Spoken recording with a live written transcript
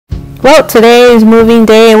Well, today is moving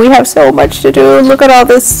day and we have so much to do. Look at all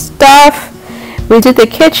this stuff. We did the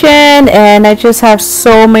kitchen and I just have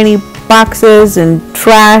so many boxes and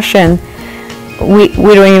trash, and we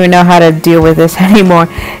don't even know how to deal with this anymore.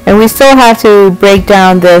 And we still have to break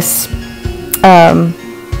down this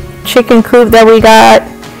chicken coop that we got,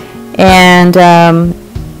 and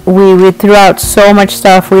we threw out so much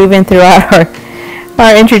stuff. We even threw out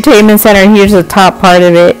our entertainment center. Here's the top part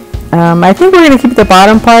of it. I think we're going to keep the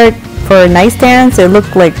bottom part for nightstands. They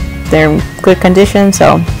look like they're in good condition.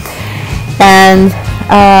 So, and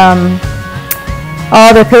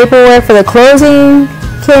all the paperwork for the closing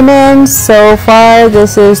came in. So far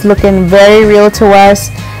this is looking very real to us,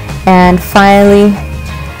 and finally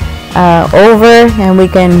over, and we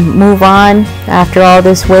can move on after all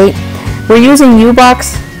this wait. We're using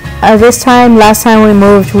Ubox this time. Last time we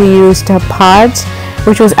moved we used pods,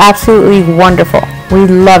 which was absolutely wonderful. We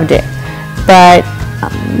loved it, but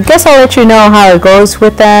I guess I'll let you know how it goes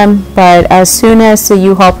with them. But as soon as the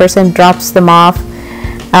U-Haul person drops them off,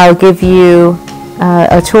 I'll give you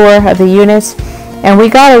a tour of the units. And we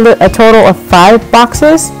got a total of 5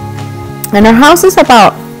 boxes, and our house is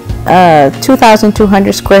about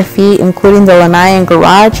 2,200 square feet, including the lanai and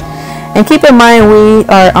garage. And keep in mind, we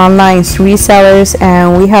are online resellers,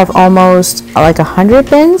 and we have almost like 100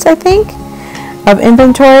 bins, I think, of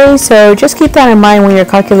inventory. So just keep that in mind when you're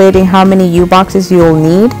calculating how many U-boxes you'll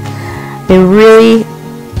need. They really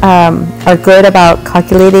are good about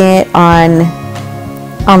calculating it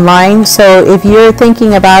online. So if you're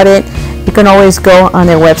thinking about it, you can always go on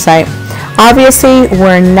their website. Obviously,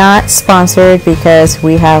 we're not sponsored because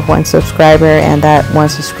we have 1 subscriber, and that 1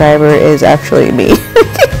 subscriber is actually me.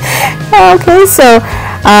 Okay, so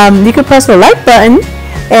you can press the like button,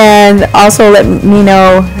 and also let me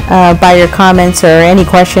know by your comments or any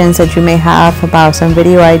questions that you may have about some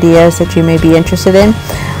video ideas that you may be interested in.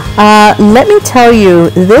 Let me tell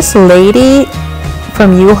you, this lady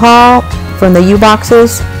from U-Haul, from the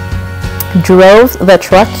U-Boxes, drove the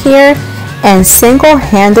truck here and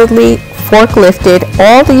single-handedly forklifted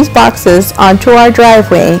all these boxes onto our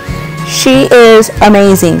driveway. She is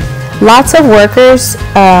amazing. Lots of workers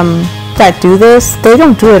that do this, they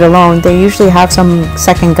don't do it alone. They usually have some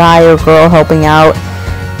second guy or girl helping out.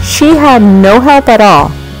 She had no help at all,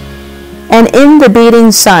 and in the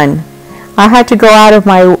beating sun, I had to go out of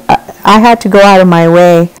my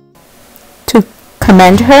way to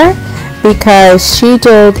commend her, because she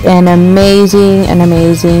did an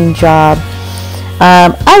amazing job.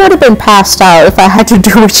 I would have been passed out if I had to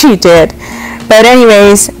do what she did. But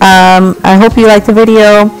anyways, I hope you liked the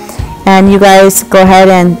video, and you guys go ahead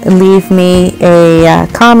and leave me a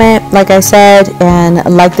comment, like I said, and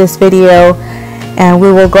like this video, and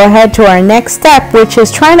we will go ahead to our next step, which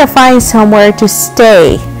is trying to find somewhere to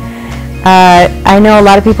stay. I know a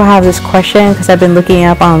lot of people have this question because I've been looking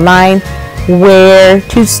up online where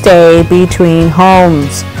to stay between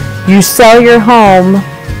homes. You sell your home,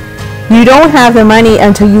 you don't have the money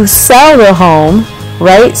until you sell the home,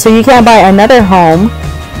 right? So you can't buy another home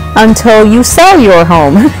until you sell your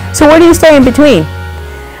home. So where do you stay in between?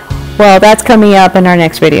 Well, that's coming up in our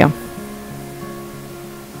next video.